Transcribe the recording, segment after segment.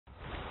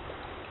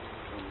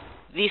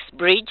This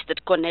bridge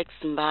that connects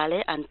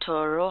Mbale and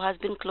Tororo has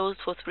been closed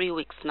for 3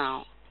 weeks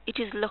now. It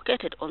is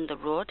located on the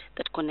road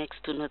that connects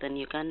to northern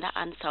Uganda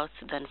and South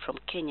Sudan from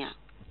Kenya.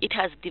 It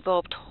has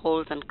developed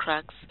holes and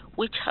cracks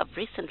which have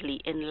recently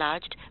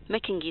enlarged,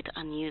 making it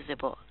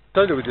unusable.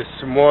 Started with a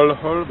small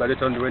hole, but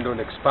later on went on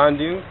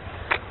expanding.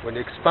 When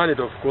it expanded,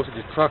 of course,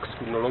 the trucks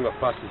could no longer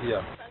pass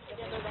here.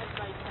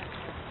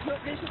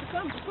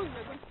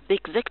 The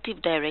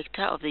executive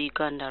director of the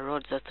Uganda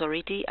Roads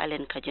Authority,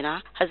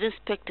 Kagina, has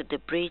inspected the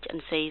bridge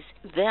and says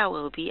there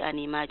will be an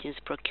emergency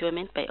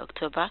procurement by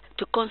October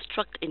to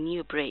construct a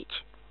new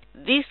bridge.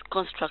 This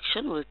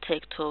construction will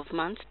take 12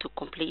 months to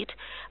complete,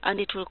 and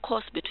it will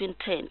cost between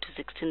 10 to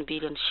 16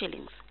 billion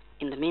shillings.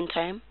 In the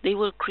meantime, they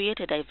will create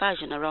a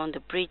diversion around the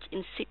bridge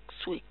in 6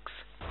 weeks.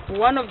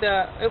 One of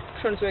the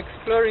options we're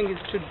exploring is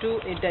to do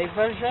a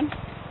diversion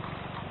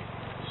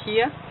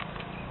here,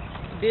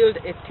 build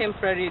a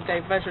temporary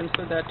diversion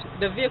so that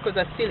the vehicles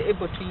are still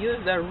able to use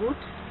the route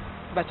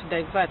but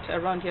divert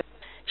around here.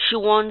 She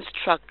warns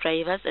truck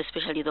drivers,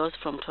 especially those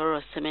from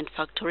Tororo Cement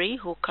Factory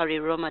who carry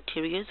raw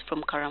materials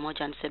from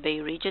Karamoja and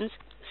Sebei regions,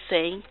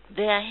 saying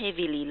their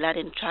heavily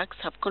laden trucks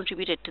have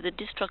contributed to the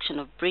destruction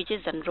of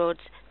bridges and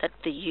roads that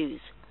they use.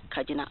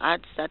 Kagina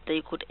adds that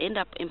they could end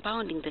up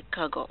impounding the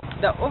cargo.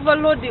 The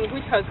overloading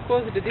which has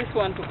caused this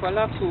one to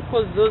collapse will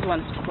cause those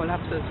ones to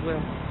collapse as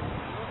well.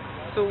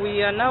 So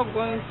we are now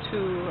going to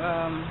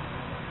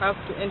have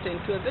to enter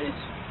into a very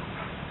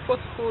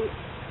forceful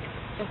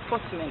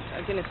enforcement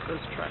against those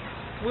trucks.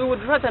 We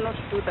would rather not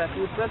do that.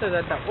 We would rather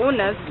that the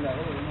owners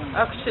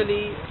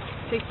actually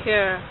take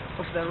care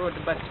of the road.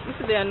 But if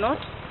they are not,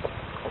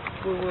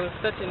 we will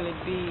certainly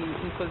be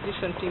in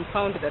position to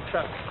impound the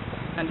trucks,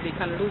 and they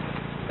can lose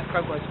the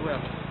cargo as well.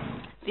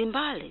 The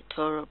Mbale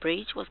Tororo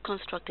Bridge was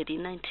constructed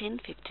in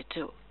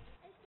 1952.